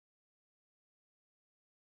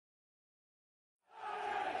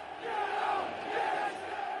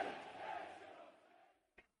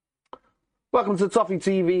Welcome to Toffee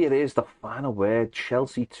TV. It is the final word.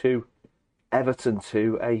 Chelsea 2, Everton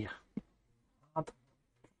 2. A hard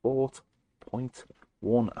fought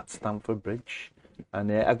 0.1 at Stamford Bridge.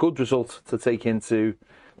 And a good result to take into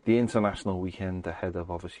the international weekend ahead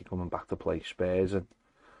of obviously coming back to play Spurs. And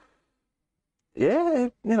yeah,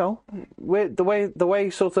 you know, the way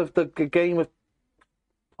sort of the game of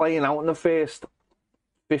playing out in the first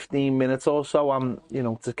 15 minutes or so,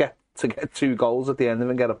 to get 2 goals at the end of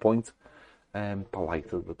it and get a point.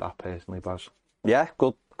 Delighted with that personally, Baz. Yeah,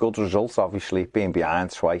 good results. Obviously, being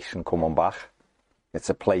behind twice and coming back. It's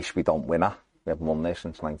a place we don't win at. We haven't won there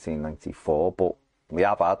since 1994, but we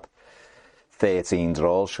have had 13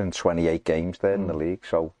 draws in 28 games there in the league.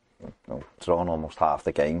 So, drawn almost half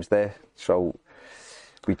the games there. So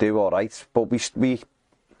we do all right, but we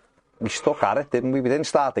stuck at it, didn't we? We didn't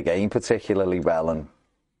start the game particularly well,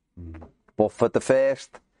 but for the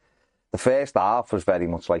first half was very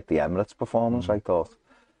much like the Emirates performance, I thought,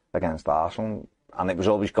 against Arsenal. And it was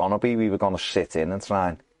always going to be, we were going to sit in and try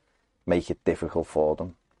and make it difficult for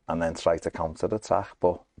them and then try to counter-attack.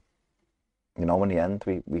 But, in the end,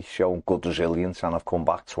 we shown good resilience and have come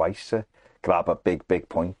back twice to grab a big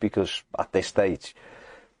point, because at this stage,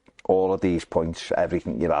 all of these points,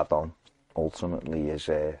 everything you add on, ultimately is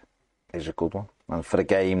a good one. And for a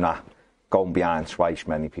game that, going behind twice,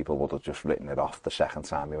 many people would have just written it off the second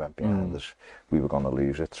time we went behind us. We were going to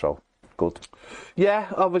lose it, so good. Yeah,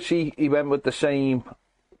 obviously he went with the same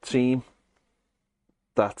team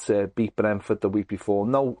that beat Brentford the week before.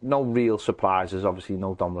 No real surprises. Obviously,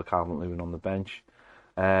 no Dominic Calvert-Lewin on the bench,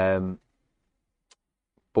 but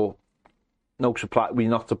no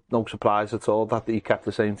surprise at all that he kept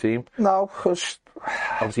the same team. No, because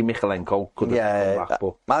obviously Michalenko could have come back,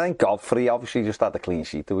 but I think Godfrey obviously just had a clean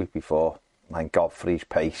sheet the week before. I think Godfrey's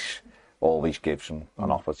pace always gives him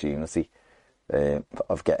an opportunity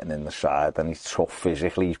of getting in the side, and he's tough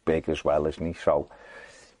physically, he's big as well, isn't he? So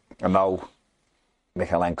I know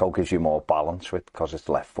Michalenko gives you more balance because it's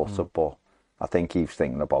left-footed, but I think he's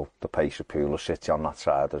thinking about the pace of Pulisic on that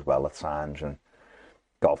side as well at times, and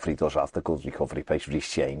Godfrey does have the good recovery pace.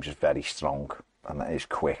 Reece James is very strong and it is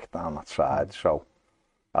quick down that side, so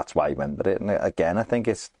that's why he went with it. And again, I think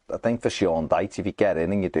for Sean Dyche, if you get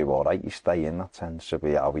in and you do all right, you stay in. That tends to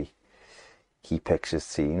be how he picks his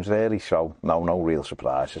teams, really. So no real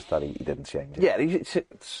surprises that he didn't change it.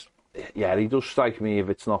 Yeah, he does strike me if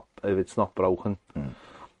it's not broken,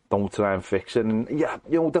 don't try and fix it. And yeah,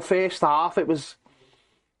 the first half it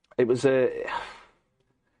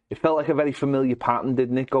felt like a very familiar pattern,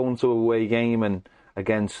 didn't it? Going to a away game and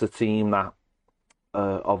against a team that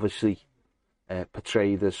obviously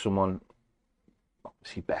portrayed as someone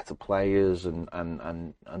obviously better players and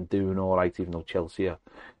doing all right, even though Chelsea are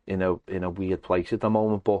in a weird place at the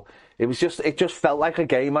moment. But it just felt like a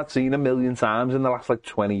game I'd seen a million times in the last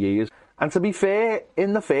 20 years. And to be fair,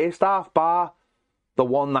 in the first half, bar the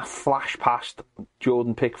one that flashed past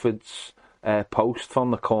Jordan Pickford's post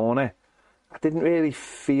from the corner, I didn't really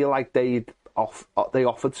feel like they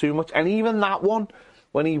offered too much. And even that one,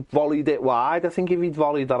 when he volleyed it wide, I think if he'd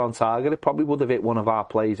volleyed that on target, it probably would have hit one of our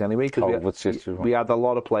plays anyway, because we had a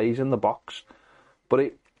lot of plays in the box.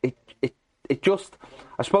 But it just,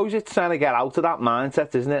 I suppose it's trying to get out of that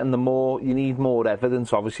mindset, isn't it? And the more, you need more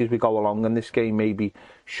evidence, obviously, as we go along, and this game maybe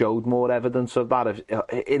showed more evidence of that.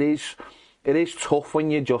 It is tough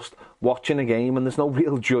when you're just watching a game and there's no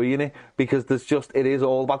real joy in it, because it is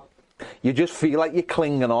all about, you just feel like you're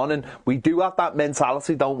clinging on, and we do have that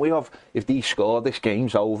mentality, don't we, of if they score, this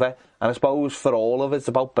game's over. And I suppose for all of it, it's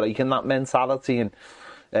about breaking that mentality, and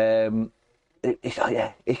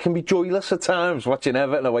it can be joyless at times watching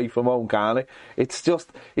Everton away from home, can't it?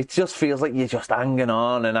 It just feels like you're just hanging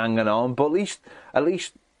on. But at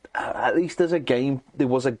least there's a game. There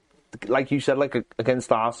was like you said,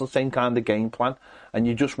 against Arsenal, same kind of game plan, and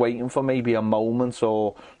you're just waiting for maybe a moment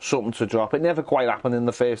or something to drop. It never quite happened in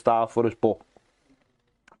the first half for us, but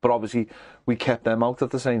obviously we kept them out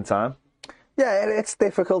at the same time. Yeah, it's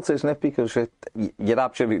difficult, isn't it? Because you're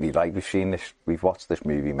absolutely right. We've watched this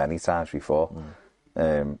movie many times before,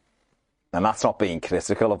 and that's not being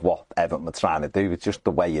critical of what Everton were trying to do. It's just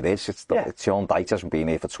the way it is. It's Sean Dyche hasn't been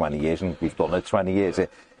here for 20 years, and we've done it 20 years. It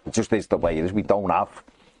just is the way it is. We don't have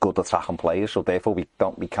good attacking players, so therefore we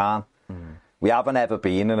can't. We haven't ever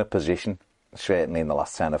been in a position, certainly in the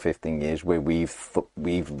last 10 or 15 years, where we've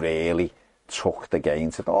really took the game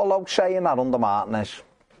to. Although saying that under Martinez,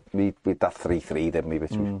 we that 3-3, didn't we?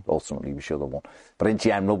 Which ultimately we should have won. But in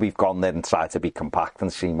general, we've gone there and tried to be compact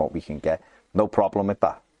and seen what we can get. No problem with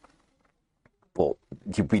that. But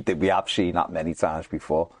we have seen that many times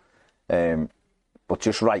before. But But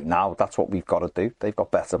just right now, that's what we've got to do. They've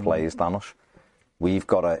got better players than us. We've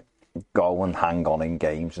got to go and hang on in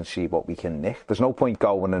games and see what we can nick. There's no point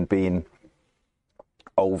going and being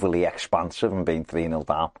overly expansive and being 3-0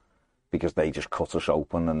 down because they just cut us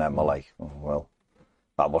open and then we're like, oh, well,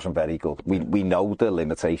 that wasn't very good. We know the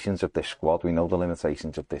limitations of this squad. We know the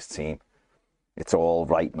limitations of this team. It's all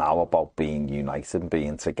right now about being united and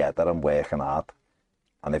being together and working hard.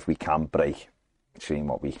 And if we can break, seeing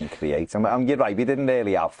what we can create. And you're right, we didn't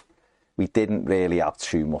really have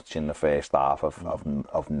too much in the first half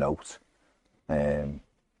of note. Did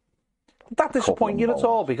that disappoint you at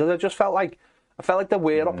all? Because I just felt like there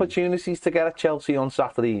were opportunities to get at Chelsea on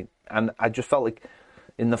Saturday, and I just felt like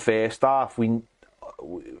in the first half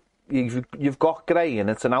you've got Gray and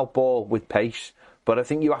it's an out ball with pace, but I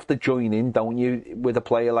think you have to join in, don't you? With a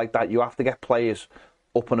player like that, you have to get players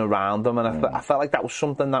up and around them, and I felt like that was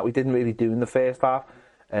something that we didn't really do in the first half.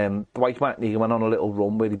 Dwight McNeil went on a little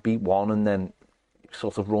run where he beat one and then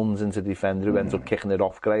sort of runs into the defender who ends up kicking it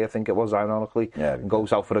off Gray, I think it was, ironically, and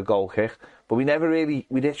goes out for a goal kick. But we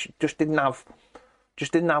just didn't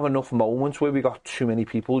have enough moments where we got too many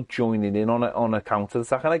people joining in on a counter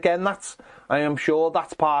attack. And again, I am sure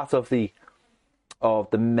that's part of the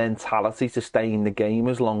mentality to stay in the game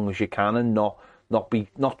as long as you can and not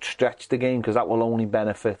stretch the game, because that will only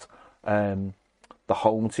benefit the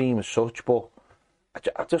home team as such. But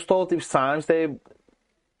I just thought there was times there, and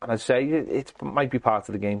I'd say it might be part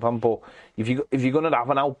of the game plan, but if you're going to have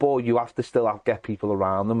an outball, you have to still get people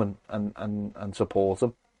around them and support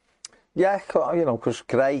them. Yeah, because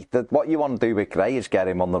Gray, what you want to do with Gray is get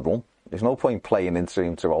him on the run. There's no point playing into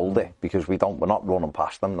him to hold it, because we're not running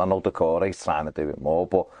past them. I know Decore's trying to do it more,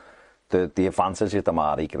 but the advantage of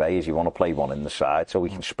Damari Gray is you want to play one in the side so we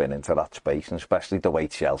can spin into that space, and especially the way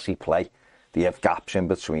Chelsea play, they have gaps in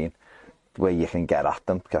between where you can get at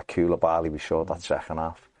them. Get Koulibaly, we saw that second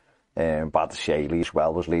half. Badiashile as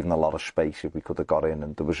well was leaving a lot of space if we could have got in,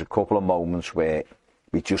 and there was a couple of moments where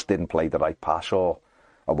we just didn't play the right pass, or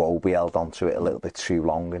Iwobi held onto it a little bit too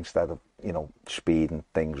long instead of speeding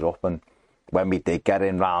things up, and when we did get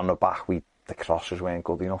in round the back, the crosses weren't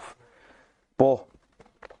good enough. But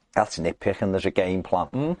that's nitpicking. There's a game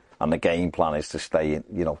plan, and the game plan is to stay,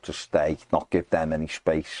 not give them any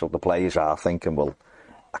space. So the players are thinking, well,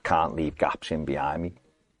 I can't leave gaps in behind me.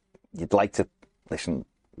 You'd like to listen.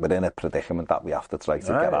 We're in a predicament that we have to try to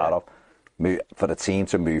get out of. For the team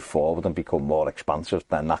to move forward and become more expansive,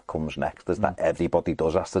 then that comes next. Is that everybody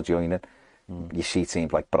does have to join in. You see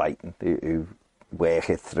teams like Brighton who work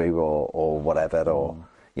it through or whatever, or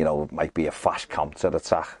it might be a fast counter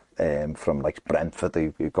attack from like Brentford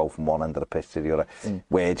who go from one end of the pitch to the other.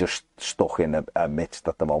 We're just stuck in a midst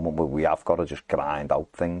at the moment where we have got to just grind out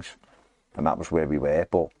things, and that was where we were.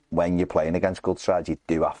 But when you're playing against good sides, you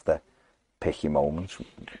do have to pick your moments.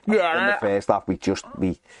 Yeah. In the first half,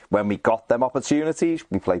 when we got them opportunities,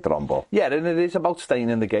 we played the wrong ball. Yeah, and it is about staying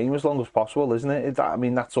in the game as long as possible, isn't it?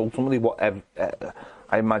 That's ultimately what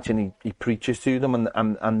I imagine he preaches to them,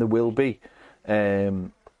 and there will be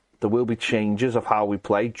changes of how we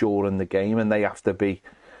play during the game, and they have to be,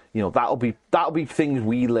 that'll be things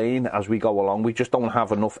we learn as we go along. We just don't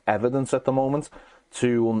have enough evidence at the moment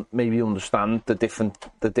to maybe understand the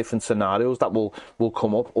different scenarios that will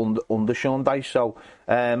come up under Sean Dyche. So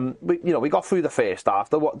we got through the first half.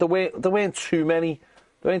 There weren't too many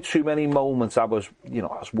moments I was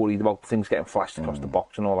worried about things getting flashed across the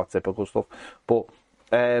box and all that typical stuff. But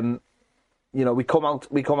we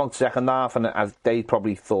come out second half, and as they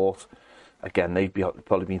probably thought, again, they'd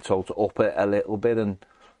probably been told to up it a little bit, and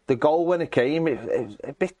the goal when it came, it was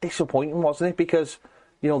a bit disappointing, wasn't it? Because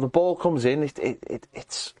the ball comes in,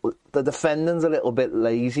 it's the defending's a little bit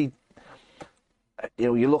lazy.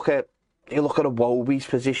 You look at Iwobi's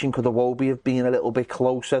position. Could Iwobi have been a little bit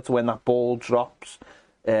closer to when that ball drops?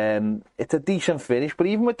 It's a decent finish, but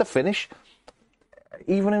even with the finish,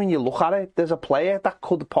 even when you look at it, there's a player that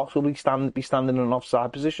could possibly be standing in an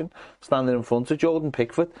offside position, standing in front of Jordan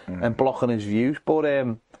Pickford and blocking his views. But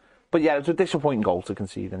yeah, it was a disappointing goal to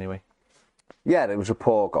concede anyway. Yeah, it was a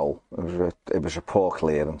poor goal. It was a poor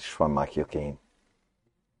clearance from Michael Keane.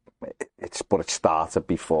 But it started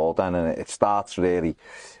before then, and it starts really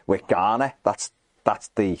with Garner. That's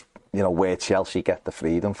the where Chelsea get the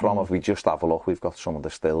freedom from. If we just have a look, we've got some of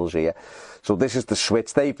the stills here. So this is the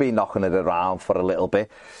switch. They've been knocking it around for a little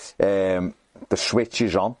bit. The switch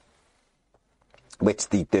is on, which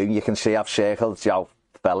they do. You can see I've circled João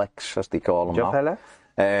Felix, as they call him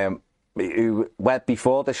now. Who went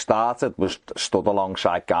before they started was stood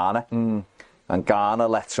alongside Garner, and Garner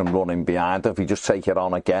lets him run in behind. If you just take it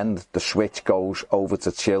on again, the switch goes over to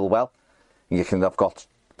Chilwell. I've got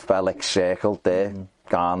Felix circled there.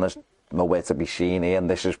 Garner's nowhere to be seen here, and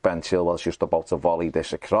this is Ben Chilwell's just about to volley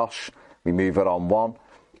this across. We move it on one.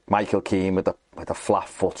 Michael Keane with a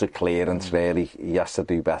flat-footed clearance, really. He has to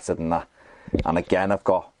do better than that. And again, I've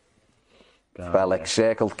got Felix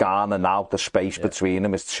circled Garner now. The space between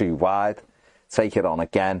them is too wide. Take it on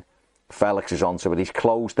again. Felix is onto it. He's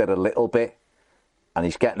closed it a little bit, and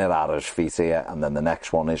he's getting it out of his feet here. And then the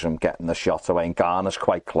next one is him getting the shot away. And Garner's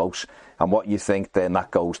quite close. And what you think then,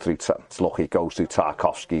 that goes through, it's lucky it goes through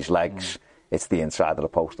Tarkowski's legs. It's the inside of the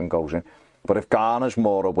post and goes in. But if Garner's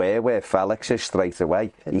more aware where Felix is straight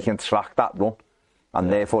away, he can track that run.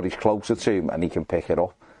 And therefore he's closer to him and he can pick it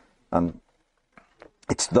up. And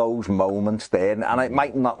it's those moments there. And it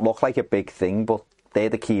might not look like a big thing, but they're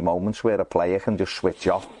the key moments where a player can just switch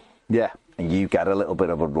off. Yeah. And you get a little bit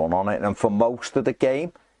of a run on it. And for most of the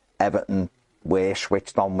game, Everton were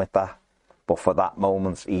switched on with that. But for that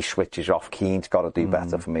moment, he switches off. Keane's got to do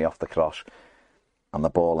better for me off the cross. And the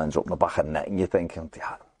ball ends up in the back of the net. And you're thinking,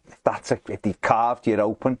 if they've carved you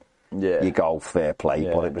open, you go, fair play.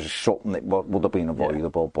 But it was something that would have been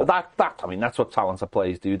avoidable. But that's what talented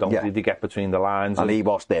players do, don't they? They get between the lines. And he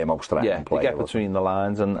was their most threatening player. They get between the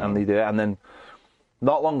lines and they do it. And then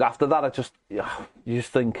not long after that, you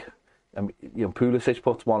just think, Pulisic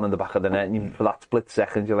puts one in the back of the net, and for that split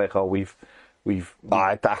second, you're like, we've. No,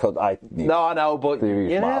 I know, but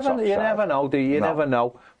you never know, do you? You never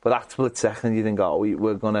know. But that split second, you think,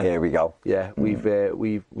 we're gonna. Here we go. Yeah,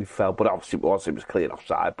 we've fell, but obviously it was clear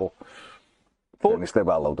offside. But he still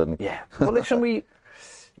well though, didn't he? Yeah. But listen, we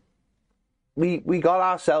got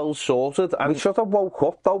ourselves sorted, and we sort of woke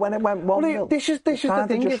up though when it went 1-0. This is the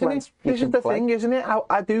thing, isn't it? This is the thing, isn't it?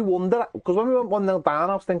 I do wonder, because when we went 1-0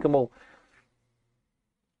 down, I was thinking, well,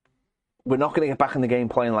 we're not going to get back in the game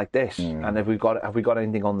playing like this. And have we got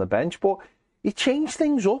anything on the bench? But you changed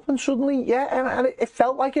things up, and suddenly, and it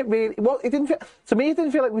felt like it really. Well, it didn't feel, to me. It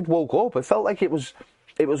didn't feel like we'd woke up. It felt like it was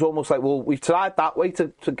almost like, well, we've tried that way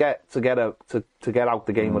to get out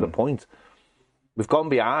the game with a point. We've gone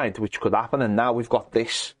behind, which could happen, and now we've got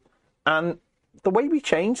this. And the way we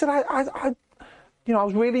changed it, I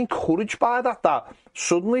was really encouraged by that. That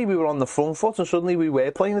suddenly we were on the front foot, and suddenly we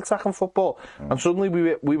were playing attacking football, and suddenly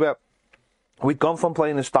we'd gone from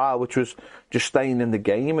playing a style which was just staying in the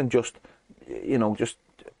game and just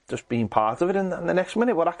being part of it. And the next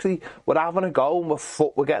minute, we're having a go, and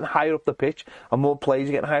we're getting higher up the pitch, and more players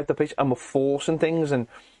are getting higher up the pitch, and we're forcing things. And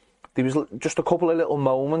there was just a couple of little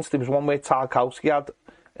moments. There was one where Tarkowski had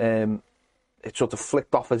it sort of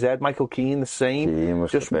flicked off his head. Michael Keane the same.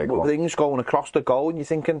 Just things going across the goal, and you're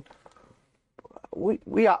thinking,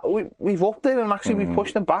 we've upped it, and actually we've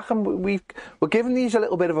pushed them back, and we're giving these a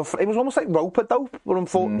little bit of a. It was almost like rope-a-dope,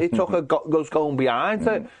 but it took us going behind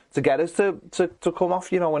to get us to come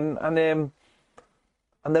off, and then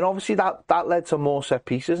obviously that led to more set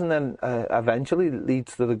pieces, and then eventually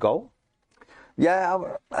leads to the goal. Yeah.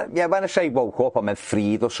 When I say woke up, I meant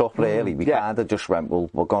freed us up. Really, we kind of just went.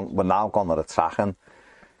 We're now going to attacking.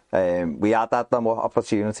 We had more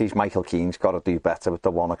opportunities. Michael Keane's got to do better with the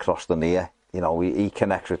one across the near. He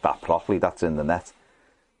connects with that properly. That's in the net.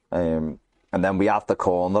 And then we have the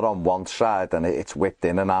corner on one side, and it's whipped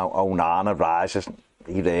in and out. Onana rises.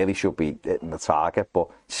 He really should be hitting the target, but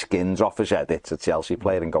skins off his head. It's a Chelsea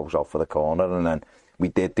player and goes out for the corner. And then we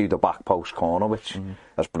did do the back post corner, which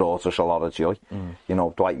has brought us a lot of joy.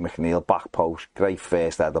 Dwight McNeil, back post, great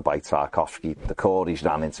first header by Tarkowski. The Corey's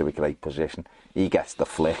ran into a great position. He gets the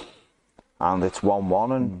flick, and it's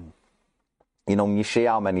 1-1. And you see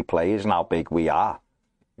how many players and how big we are.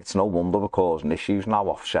 It's no wonder we're causing issues now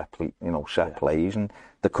off set plays. And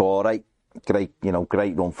the Corey, great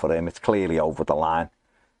run for him. It's clearly over the line.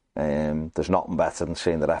 There's nothing better than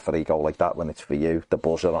seeing the referee go like that when it's for you. The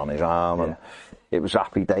buzzer on his arm, and it was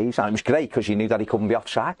happy days. And it was great because you knew that he couldn't be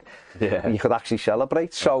offside. Yeah. You could actually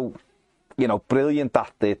celebrate. So, brilliant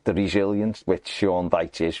that the resilience which Sean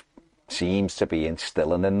Dyche seems to be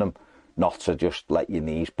instilling in them. Not to just let your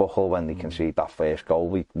knees buckle when they concede that first goal.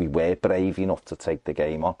 We were brave enough to take the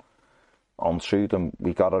game onto them.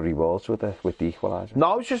 We got our rewards with the equaliser.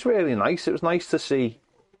 No, it was just really nice. It was nice to see.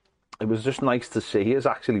 It was just nice to see us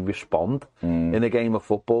actually respond in a game of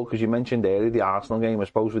football. Because you mentioned earlier the Arsenal game. I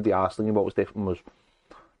suppose with the Arsenal game, what was different was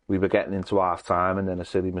we were getting into half time, and then a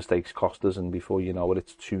silly mistakes cost us, and before you know it,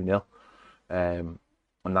 it's 2-0. And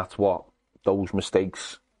that's what those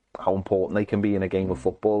mistakes. How important they can be in a game of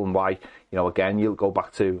football, and why, again, you'll go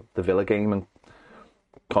back to the Villa game and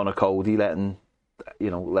Connor Cody letting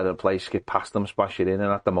a play skip past them, splash it in,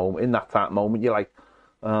 and at the moment, in that moment, you're like,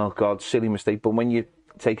 oh God, silly mistake. But when you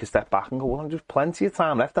take a step back and go, well, there's plenty of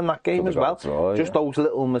time left in that game as well. Just those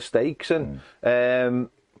little mistakes, and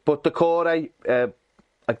But Decore,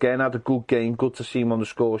 again, had a good game. Good to see him on the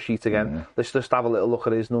score sheet again. Let's just have a little look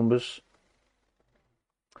at his numbers.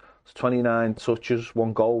 It's 29 touches,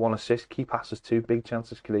 1 goal, 1 assist, key passes, 2 big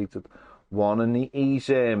chances created, 1. And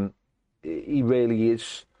he really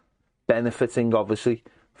is benefiting, obviously,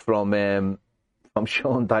 from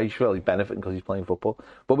Sean Dyche. Well, he's benefiting because he's playing football.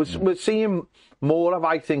 But we're seeing more of,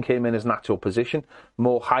 I think, him in his natural position,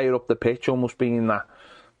 more higher up the pitch, almost being that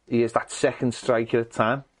he is that second striker at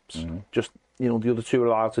times. Just, the other two are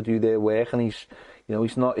allowed to do their work, and he's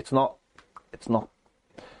not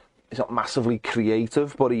massively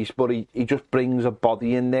creative, but he just brings a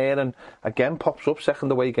body in there, and again pops up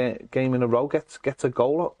second away game in a row, gets a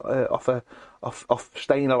goal off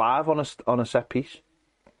staying alive on a set piece.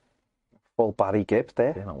 Full Barry Gibb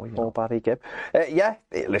there. Full Barry Gibb.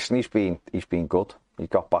 Listen, he's been good. He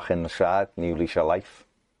got back in the side, new lease of life.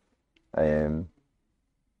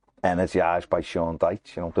 Energised by Sean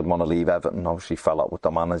Dyche. Didn't want to leave Everton. Obviously fell out with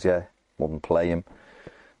the manager. Wouldn't play him.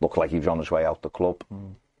 Looked like he was on his way out the club.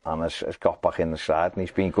 And has got back in the side, and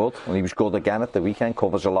he's been good. And he was good again at the weekend.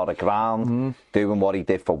 Covers a lot of ground. Doing what he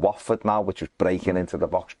did for Watford now, which was breaking into the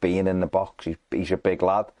box, being in the box. He's a big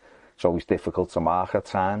lad, so he's difficult to mark at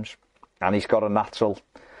times. And he's got a natural...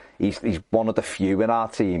 He's one of the few in our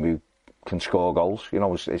team who can score goals.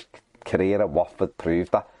 His career at Watford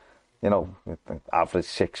proved that. Average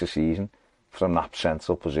 6 a season from that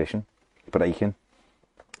central position, breaking.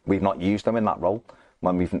 We've not used him in that role.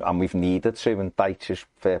 We've needed to, and Dyche is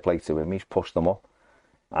fair play to him. He's pushed them up,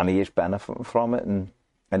 and he is benefiting from it, and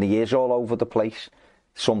he is all over the place.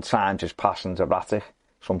 Sometimes his passing's erratic.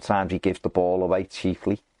 Sometimes he gives the ball away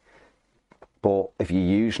cheaply. But if you're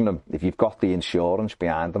using him, if you've got the insurance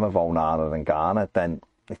behind him of Onana and Garner, then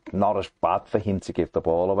it's not as bad for him to give the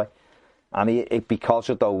ball away. And because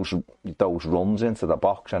of those runs into the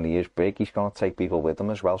box, and he is big, he's going to take people with him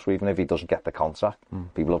as well. So even if he doesn't get the contact,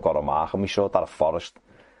 people have got to mark him. We saw that at Forest,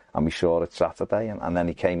 and we saw it Saturday, and then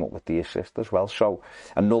he came up with the assist as well. So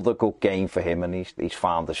another good game for him, and he's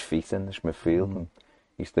found his feet in this midfield, and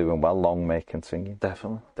he's doing well. Long may it continue.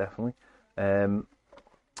 Definitely.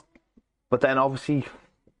 But then obviously,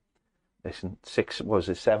 listen,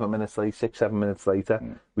 7 minutes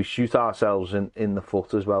later, we shoot ourselves in the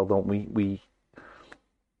foot as well, don't we?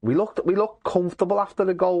 We looked comfortable after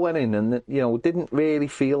the goal went in, and it didn't really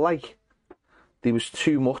feel like there was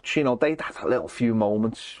too much. They'd had a little few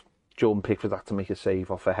moments. Jordan Pickford had to make a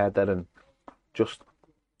save off a header, and just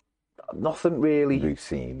nothing really.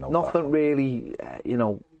 Routine. Nothing really.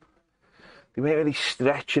 They weren't really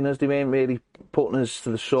stretching us. They weren't really putting us to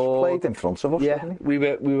the sword. Played in front of us. Yeah, we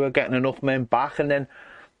were getting enough men back, and then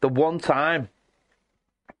the one time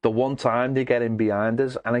they get in behind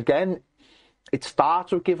us, and again, it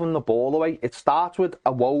starts with giving the ball away. It starts with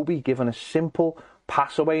Iwobi giving a simple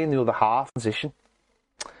pass away in the other half position.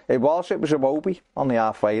 It was Iwobi on the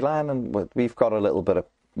halfway line, and we've got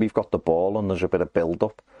the ball, and there's a bit of build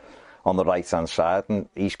up on the right hand side, and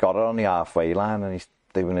he's got it on the halfway line, and he's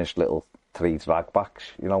doing his little 3 drag backs,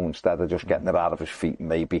 instead of just getting it out of his feet.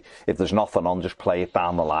 Maybe if there's nothing on, just play it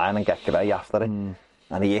down the line and get Gray after it.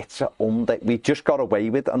 And he hits it we just got away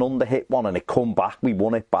with an under hit one, and it come back. We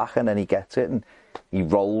won it back, and then he gets it, and he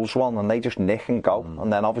rolls one, and they just nick and go.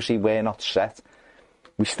 And then obviously we're not set.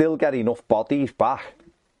 We still get enough bodies back,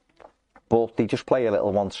 but they just play a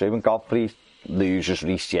little 1-2, and Godfrey loses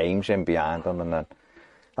Reece James in behind him, and then,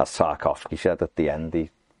 as Tarkowski said at the end,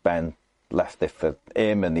 Ben left it for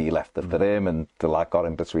him, and he left it for him, and the lad got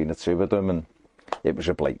in between the two of them, and it was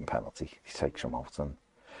a blatant penalty. He takes him out,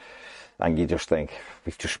 and you just think,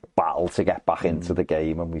 we've just battled to get back into the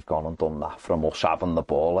game, and we've gone and done that from us having the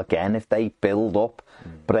ball. Again, if they build up,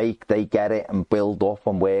 break, they get it and build up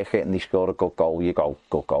and work it, and they score a good goal, you go,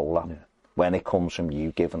 good goal, lad. Yeah. When it comes from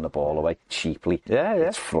you giving the ball away cheaply,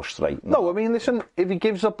 it's frustrating. No, I mean, listen, if he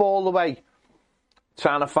gives the ball away,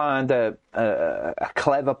 trying to find a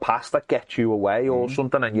clever pass that gets you away or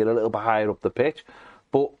something, and you're a little bit higher up the pitch.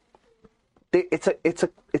 But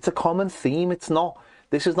it's a common theme.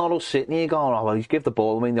 This is not us sitting here going, oh well, you give the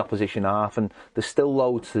ball away in the opposition half, and there's still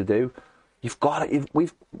loads to do. You've got it.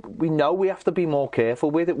 We know we have to be more careful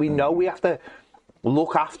with it. We know we have to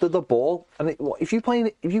look after the ball. And if you play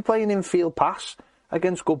an infield pass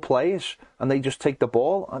against good players, and they just take the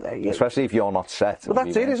ball. Especially if you're not set. Well,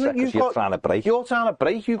 that's it, isn't it? You're trying to break. You're trying to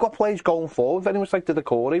break. You've got players going forward, very much like the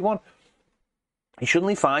Decore one. You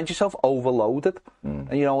shouldn't find yourself overloaded.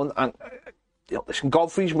 And listen,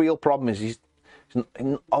 Godfrey's real problem is he's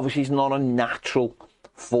not a natural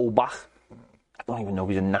fullback. I don't even know if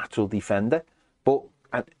he's a natural defender. But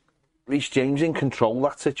Reece James in control of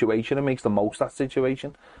that situation and makes the most of that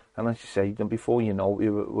situation. And as you say, then before you know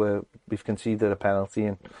it, we've conceded a penalty,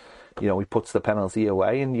 and you know he puts the penalty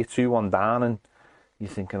away, and you're 2-1 down, and you're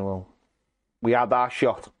thinking, well, we had our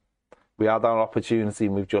shot, we had our opportunity,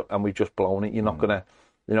 and we've just blown it. You're not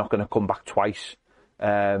gonna come back twice.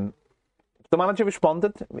 The manager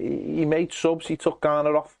responded. He made subs. He took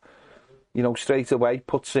Garner off, you know, straight away.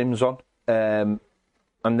 Put Sims on, and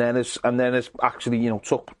then as actually, you know,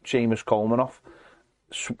 took Seamus Coleman off.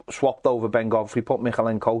 Swapped over Ben Godfrey, put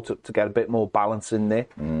Michalenko to get a bit more balance in there.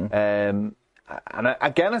 And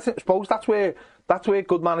again, I suppose that's where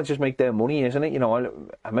good managers make their money, isn't it? You know,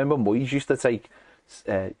 I remember Moyes used to take,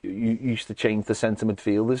 used to change the centre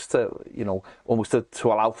midfielders to, you know, almost to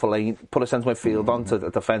allow Fellaini, put a centre midfield on to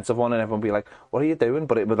a defensive one, and everyone would be like, what are you doing?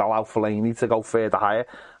 But it would allow Fellaini to go further higher.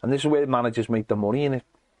 And this is where managers make their money in it.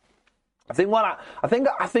 I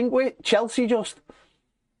think where Chelsea just,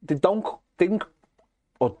 they didn't,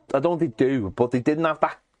 or I don't think they do, but they didn't have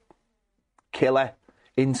that killer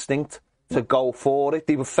instinct to go for it.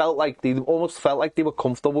 They almost felt like they were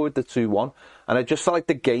comfortable with the 2-1, and I just felt like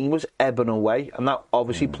the game was ebbing away, and that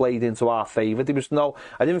obviously played into our favour.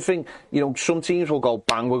 I didn't think, you know, some teams will go,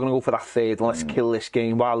 bang, we're going to go for that third, and let's kill this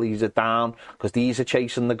game while these are down, because these are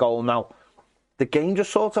chasing the goal now. The game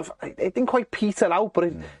just sort of, it didn't quite peter out,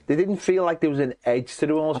 but they didn't feel like there was an edge to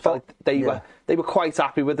it. Almost felt like they were quite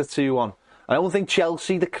happy with the 2-1. I don't think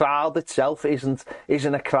Chelsea, the crowd itself, isn't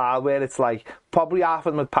a crowd where it's like, probably half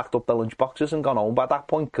of them had packed up their lunch boxes and gone home by that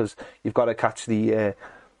point, because you've got to catch the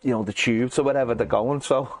tube to wherever they're going.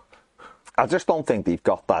 So I just don't think they've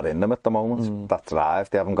got that in them at the moment, that drive.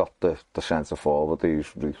 They haven't got the centre forward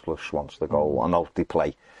who's ruthless, wants to go. I know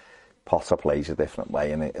Potter plays a different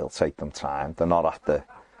way, and it'll take them time. They're not at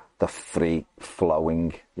the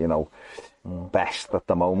free-flowing, you know, best at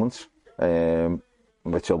the moment.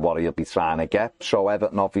 Which is what he'll be trying to get. So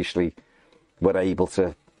Everton obviously were able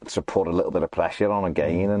to put a little bit of pressure on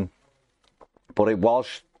again, but it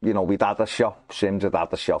was, you know, we'd had a shot. Sims had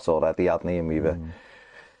a shot already, hadn't he? And we were,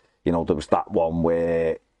 you know, there was that one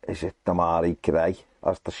where, is it Damari Gray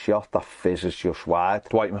as the shot that fizzes just wide?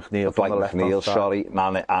 Dwight McNeil, sorry.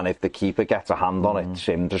 And if the keeper gets a hand on it,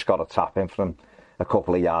 Sims has got to tap him from a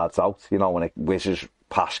couple of yards out, you know, when it whizzes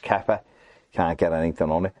past Kepa, can't get anything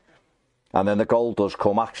on it. And then the goal does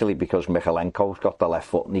come, actually, because Michalenko's got the left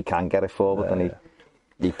foot and he can get it forward, and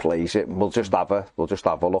he plays it. We'll just have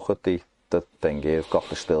a look at the thing here. We've got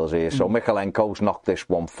the stills here. So Michalenko's knocked this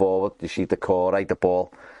one forward. You see Decore, the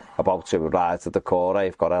ball about to ride to Decore.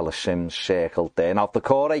 You've got Ellis Sims circled there. Now, if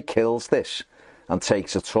Decore kills this and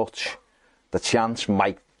takes a touch, the chance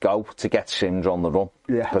might go to get Sims on the run,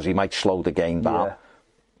 because he might slow the game down.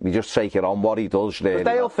 We just take it on. What he does there.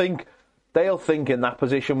 But they'll think in that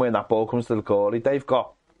position when that ball comes to the Corey, they've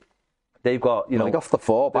got, you know, they've got the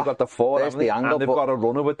four. They've got the four. There's the angle, and they've got a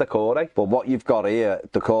runner with the Corey. But what you've got here,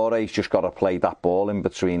 the Corey's just got to play that ball in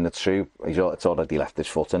between the two. It's already left his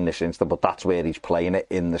foot in this instant, but that's where he's playing it,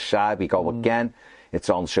 in the side. We go again. It's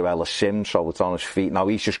on to Ellis Sims, so it's on his feet. Now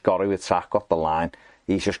he's just got to attack up the line.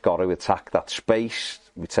 He's just got to attack that space.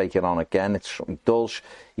 We take it on again. He does.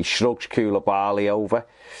 He shrugs Koulibaly over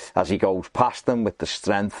as he goes past him with the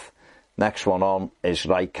strength. Next one on is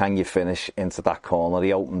right. Can you finish into that corner?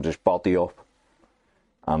 He opens his body up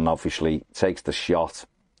and obviously takes the shot.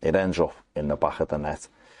 It ends up in the back of the net.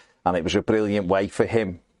 And it was a brilliant way for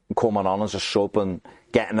him coming on as a sub and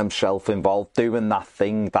getting himself involved, doing that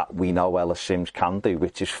thing that we know Ellis Sims can do,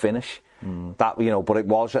 which is finish. That, you know, but it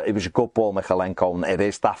was a good ball, Michalenko, and it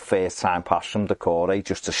is that first time pass from Decore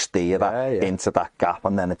just to steer that into that gap,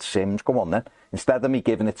 and then it's Sims. Come on then. Instead of me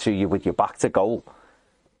giving it to you with your back to goal,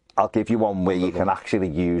 I'll give you one where you can actually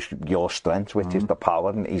use your strength, which is the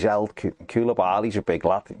power. And he's held Koulibaly's a big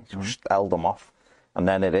lad. He's just held him off. And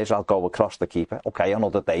then it is, I'll go across the keeper. Okay, on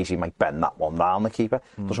other days he might bend that one round the keeper.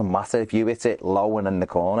 Doesn't matter. If you hit it low and in the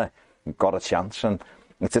corner, you've got a chance. And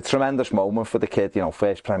it's a tremendous moment for the kid, you know,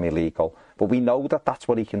 first Premier League goal. But we know that that's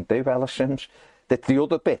what he can do, Ellis Sims. The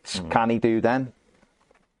other bits, can he do then?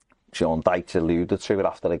 Sean Dyche alluded to it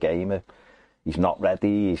after the game. He's not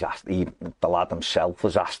ready. He's asked, the lad himself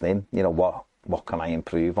has asked him, you know, what can I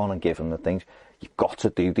improve on, and give him the things. You've got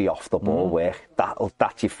to do the off the ball work.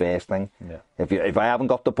 That's your first thing. Yeah. If I haven't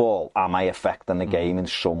got the ball, am I affecting the game in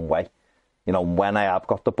some way? You know, when I have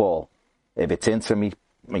got the ball, if it's into me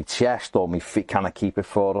chest or my feet, can I keep it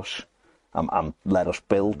for us and let us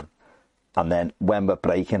build? And then when we're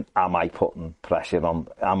breaking, am I putting pressure on?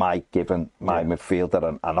 Am I giving my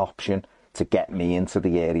midfielder an option to get me into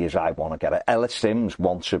the areas I want to get it? Ellis Sims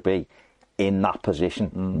wants to be in that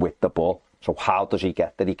position with the ball. So how does he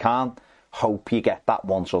get there? He can't hope you get that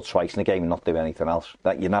once or twice in a game and not do anything else.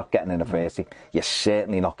 That you're not getting in a 30. You're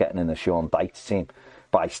certainly not getting in a Sean Dyche team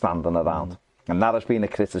by standing around. And that has been a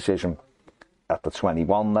criticism at the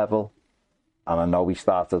 21 level. And I know he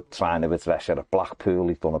started trying to address it at Blackpool.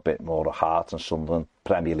 He's done a bit more at Hearts and Sunderland.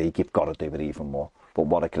 Premier League, you've got to do it even more. But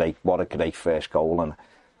what a great first goal, and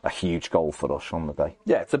a huge goal for us on the day.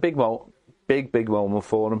 Yeah, it's a big moment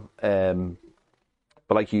for him.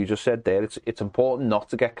 But like you just said there, it's important not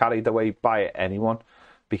to get carried away by anyone,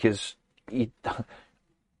 because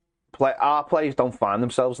our players don't find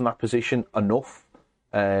themselves in that position enough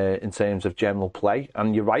in terms of general play.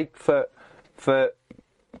 And you're right, for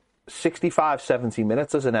 65, 70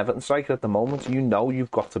 minutes as an Everton striker at the moment,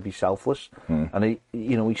 you've got to be selfless. And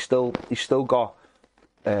he's still got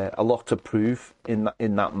a lot to prove in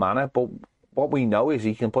that manner. But what we know is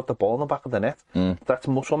he can put the ball in the back of the net. That's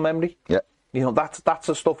muscle memory. Yeah. That's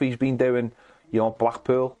the stuff he's been doing. At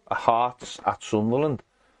Blackpool, at Hearts, at Sunderland.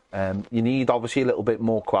 You need obviously a little bit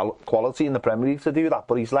more quality in the Premier League to do that.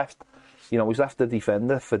 But he's left the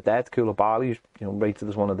defender for dead. Koulibaly, who's rated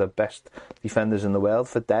as one of the best defenders in the world,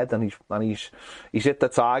 for dead, and he's hit the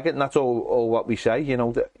target, and that's all what we say.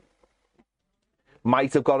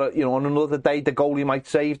 Might have got on another day the goalie might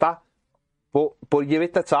save that, but you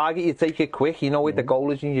hit the target, you take it quick, where the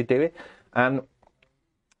goal is, and you do it. And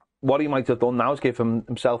what he might have done now is give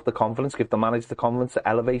himself the confidence, give the manager the confidence to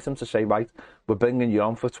elevate him, to say, right, we're bringing you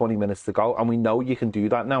on for 20 minutes to go, and we know you can do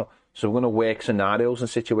that now. So we're going to work scenarios and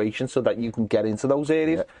situations so that you can get into those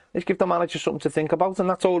areas. Yeah. Just give the manager something to think about, and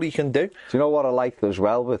that's all he can do. Do you know what I liked as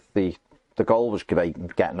well with the goal was great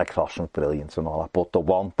and getting across was brilliant and all that, but the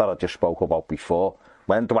one that I just spoke about before,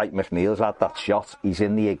 when Dwight McNeil's had that shot, he's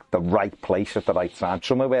in the right place at the right time.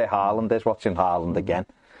 Somewhere where Haaland is, watching Haaland again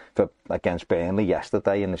against Burnley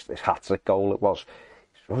yesterday, and his hat-trick goal it was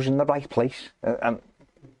in the right place. And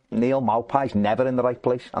Neil Maupai's never in the right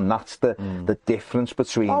place, and that's the difference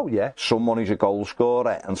between someone who's a goal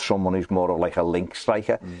scorer and someone who's more of like a link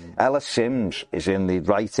striker. Ellis Sims is in the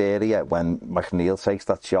right area when McNeil takes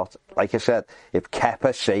that shot. Like I said, if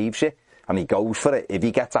Kepa saves it and he goes for it, if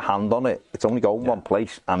he gets a hand on it, it's only going one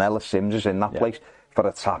place, and Ellis Sims is in that place for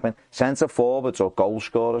a tapping. Centre forwards, or goal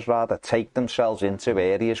scorers rather, take themselves into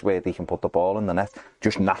areas where they can put the ball in the net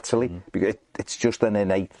just naturally, because it's just an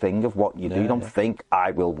innate thing of what you do. You don't think,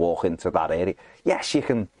 I will walk into that area. Yes, you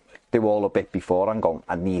can do all a bit before and go,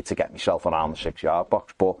 I need to get myself around the 6-yard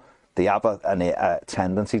box, but they have a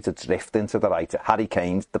tendency to drift into the right. Harry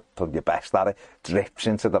Kane's probably the best at it, drifts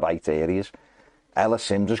into the right areas. Ellis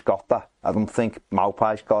Sims has got that. I don't think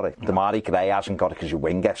Maupai's got it. No. Damari Gray hasn't got it because he's a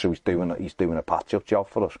winger, so he's doing a patch-up job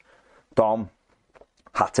for us. Dom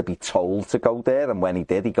had to be told to go there, and when he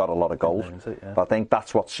did, he got a lot of goals. But I think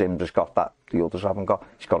that's what Sims has got that the others haven't got.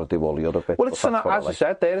 He's got to do all the other bits. Well, it's as I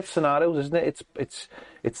said there, it's scenarios, isn't it?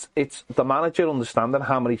 It's the manager understanding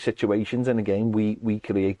how many situations in a game we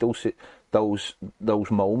create those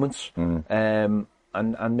moments, and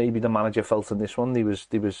maybe the manager felt in this one he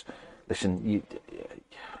was. Listen,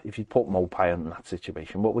 if you put Maupay in that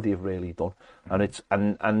situation, what would he have really done?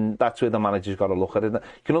 And that's where the manager's got to look at it. You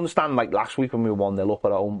can understand, like last week when we were 1-0 up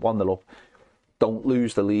at home, 1-0 up, don't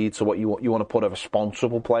lose the lead. So what you want to put a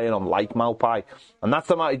responsible player on like Maupay, and that's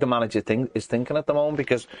the manager is thinking at the moment,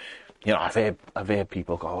 because I've heard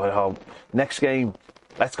people go, oh, next game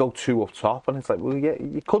let's go 2 up top, and it's like, well, yeah,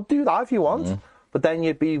 you could do that if you want. But then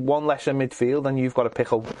you'd be one less in midfield, and you've got to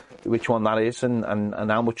pick up which one that is, and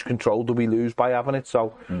how much control do we lose by having it.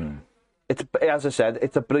 So, it's, as I said,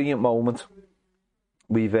 it's a brilliant moment.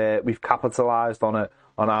 We've capitalised on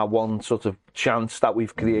our one sort of chance that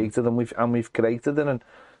we've created, and we've created it.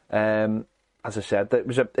 And as I said,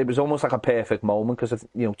 it was almost like a perfect moment, because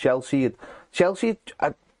Chelsea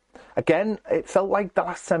had, again, it felt like the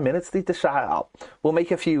last 10 minutes they decided, we'll make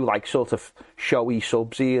a few like sort of showy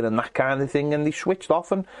subs here and that kind of thing, and they switched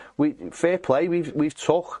off. And fair play, we've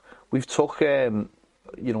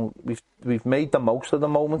made the most of the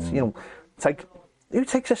moments. It's like, who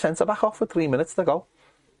takes a centre back off with 3 minutes to go?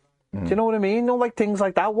 Do you know what I mean? Like things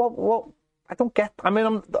like that. What? I don't get. I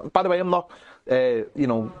mean, by the way, I'm not.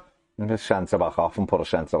 Just centre back off and put a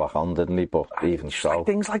centre back on, didn't he? But even so, like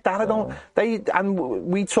things like that, I don't. And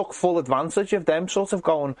we took full advantage of them sort of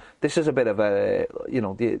going, this is a bit of a,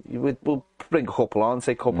 we'll bring a couple on,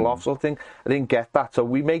 take a couple off, sort of thing. I didn't get that, so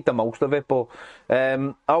we made the most of it. But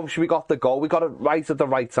obviously we got the goal, we got it right at the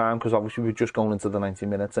right time, because obviously we were just going into the 90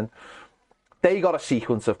 minutes, and they got a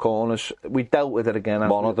sequence of corners. We dealt with it again.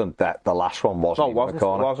 One of them, the last one wasn't a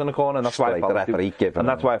corner. It wasn't a corner, and that's why I felt like they were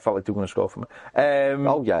going to score from it.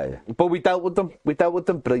 Yeah. But we dealt with them. We dealt with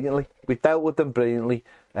them brilliantly.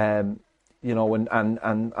 You know, and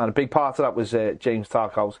a big part of that was James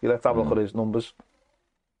Tarkowski. Let's have a look at his numbers.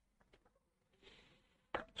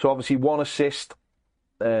 So obviously 1 assist,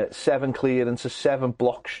 7 clearances, 7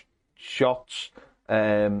 block shots,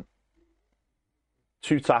 2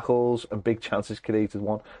 tackles, and big chances created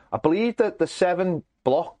 1. I believe that the 7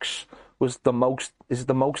 blocks was the most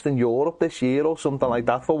in Europe this year or something like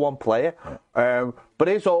that for one player. But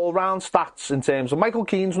his all-round stats in terms of Michael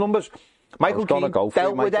Keane's numbers. Michael Keane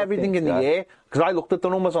dealt with everything in the air, because I looked at the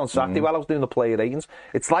numbers on Saturday while I was doing the player ratings.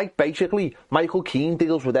 It's like basically Michael Keane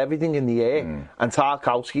deals with everything in the air, and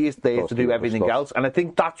Tarkowski is there to do everything else. And I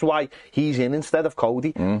think that's why he's in instead of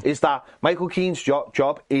Cody, is that Michael Keane's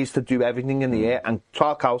job is to do everything in the air, and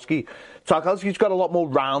Tarkowski's got a lot more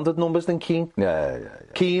rounded numbers than Keane. Yeah.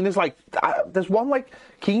 Keane is like, there's one like,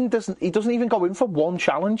 Keane doesn't even go in for one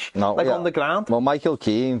challenge, on the ground. Well, Michael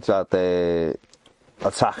Keane's at the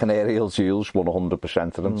attacking aerial duels,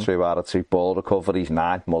 100% of them, 2 out of 2. Ball recoveries,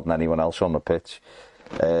 9, more than anyone else on the pitch.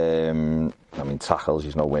 I mean, tackles,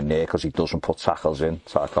 he's nowhere near because he doesn't put tackles in.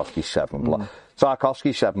 Tarkowski's 7 blocks.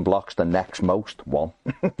 Tarkowski's 7 blocks, the next most, 1.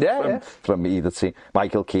 From either team.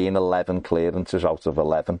 Michael Keane, 11 clearances out of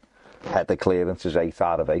 11. Header clearances, 8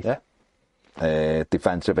 out of 8.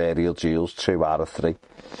 Defensive aerial duels, 2 out of 3.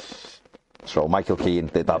 So Michael Keane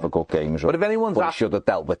did have a good game as well. But if anyone's he should have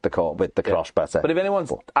dealt with the cross better. But if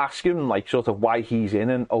anyone's asking, like, sort of why he's in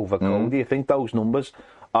and over Cody, I think those numbers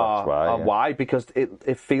are why, because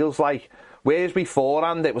it feels like, whereas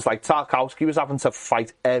beforehand it was like Tarkowski was having to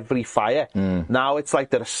fight every fire. Now it's like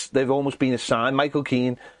they've almost been assigned, Michael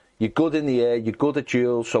Keane, you're good in the air, you're good at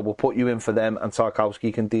duels, so we'll put you in for them, and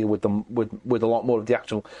Tarkowski can deal with them with a lot more of the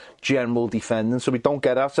actual general defending, so we don't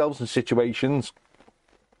get ourselves in situations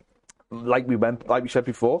like we said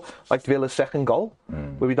before, like Villa's second goal,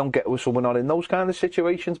 where we don't get, so we're not in those kind of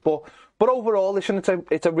situations. But overall, listen,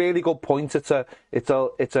 it's a really good point. It's a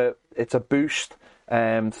boost.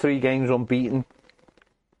 3 games unbeaten,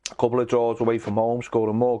 a couple of draws away from home,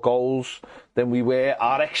 scoring more goals than we were.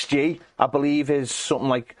 Our XG, I believe, is something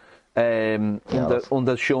like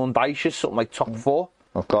under Sean Dyche is something like top 4.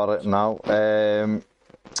 I've got it now,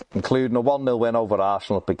 including a 1-0 win over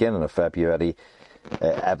Arsenal at the beginning of February.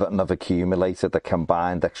 Everton have accumulated a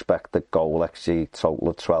combined expected goal XG total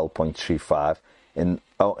of 12.25.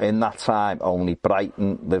 In that time, only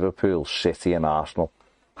Brighton, Liverpool, City and Arsenal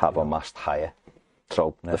have amassed higher.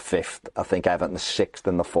 So the 5th, I think Everton's 6th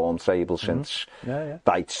in the form table since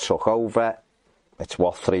Dyche took over. It's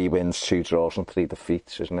 3 wins, 2 draws and 3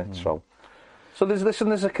 defeats, isn't it? So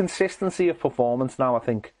there's a consistency of performance now, I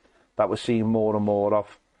think, that we're seeing more and more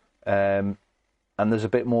of. And there's a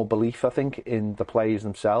bit more belief, I think, in the players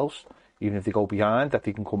themselves, even if they go behind, that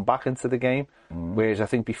they can come back into the game. Whereas I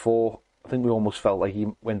think before, we almost felt like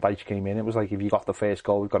when Dyche came in, it was like, if you got the first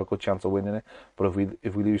goal, we've got a good chance of winning it. But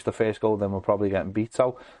if we lose the first goal, then we're probably getting beat.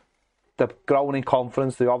 So they're growing in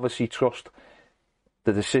confidence. They obviously trust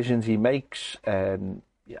the decisions he makes. And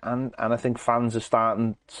I think fans are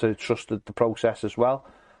starting to trust the process as well.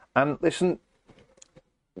 And listen,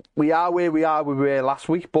 we are where we were last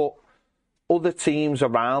week, but other teams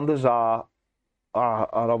around us are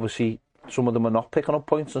obviously, some of them are not picking up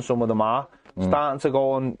points and some of them are starting to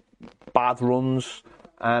go on bad runs,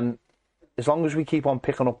 and as long as we keep on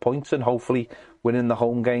picking up points and hopefully winning the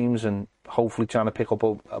home games and hopefully trying to pick up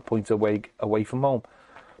a point away from home,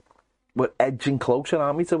 we're edging closer,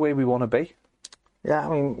 aren't we, to where we want to be? Yeah,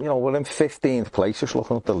 I mean, we're in 15th place just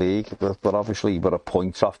looking at the league, but obviously we're a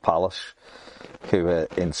point off Palace, who are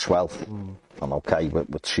in 12th. And okay, we're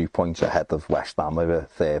 2 points ahead of West Ham, we're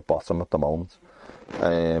 3rd bottom at the moment.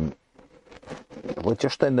 We're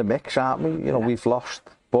just in the mix, aren't we? We've lost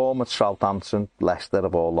Bournemouth, Southampton, Leicester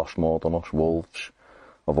have all lost more than us. Wolves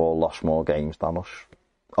have all lost more games than us.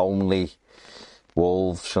 Only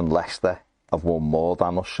Wolves and Leicester have won more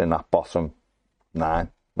than us in that bottom 9,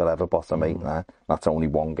 whatever, bottom 8, 9. That's only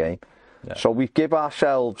 1 game. Yeah. So we give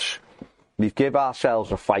ourselves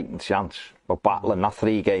a fighting chance. We're battling that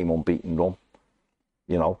 3-game unbeaten run.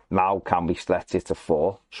 Now can we stretch it to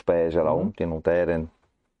 4? Spurs at home, they're in.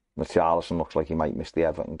 Richarlison looks like he might miss the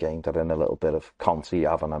Everton game. They're in a little bit of Conte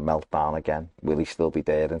having a meltdown again. Will he still be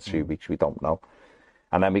there in 2 weeks? We don't know.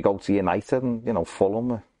 And then we go to United and,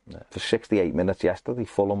 Fulham. For 68 minutes yesterday,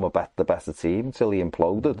 Fulham were the better team until he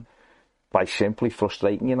imploded by simply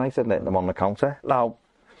frustrating United and letting them on the counter. Now,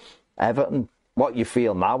 Everton, what you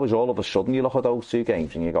feel now is all of a sudden you look at those 2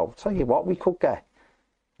 games and you go, tell you what, we could get.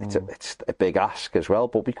 It's a big ask as well,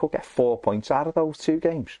 but we could get 4 points out of those 2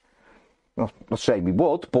 games. Not saying we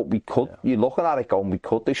would, but we could. Yeah. You're looking at it going, we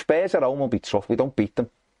could. The Spurs at home will be tough. We don't beat them.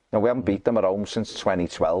 We haven't beat them at home since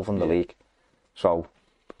 2012 in the league. So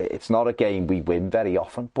it's not a game we win very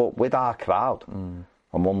often, but with our crowd on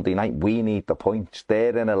Monday night, we need the points.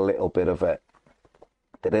 They're in a little bit of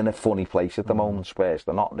they're in a funny place at the moment, Spurs.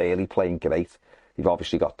 They're not really playing great. You've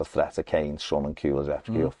obviously got the threat of Kane, Son and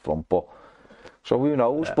Kulusevski up front, but so who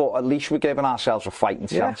knows? Yeah. But at least we're giving ourselves a fighting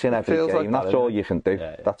chance in every game. Like that's all you can do.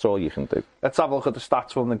 Yeah. That's all you can do. Let's have a look at the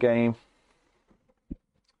stats from the game.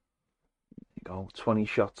 20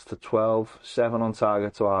 shots to 12, 7 on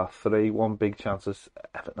target to our 3, 1 big chances.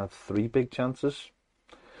 Everton had 3 big chances.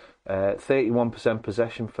 31%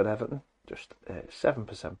 possession for Everton, just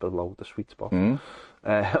 7% below the sweet spot.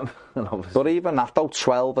 But even that though,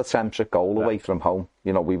 12 attempts at goal away from home.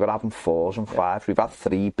 You know, we were having 4s and 5s. We've had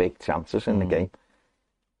 3 big chances in the game.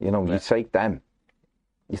 You know, you take them,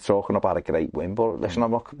 you're talking about a great win. But listen,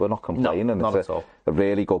 we're not complaining. No, not it's a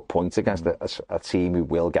really good point against a team who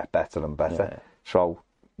will get better and better. Yeah. So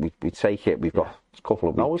we take it. We've got a couple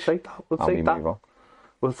of weeks. No, we'll take that. We'll take that.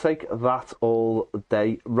 We'll take that all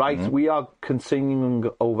day. Right, we are continuing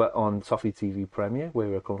over on Toffee TV Premier, where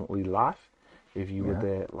we're currently live. If you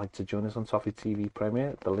would like to join us on Toffee TV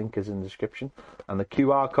Premier, the link is in the description. And the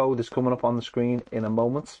QR code is coming up on the screen in a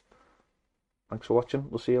moment. Thanks for watching.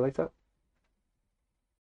 We'll see you later.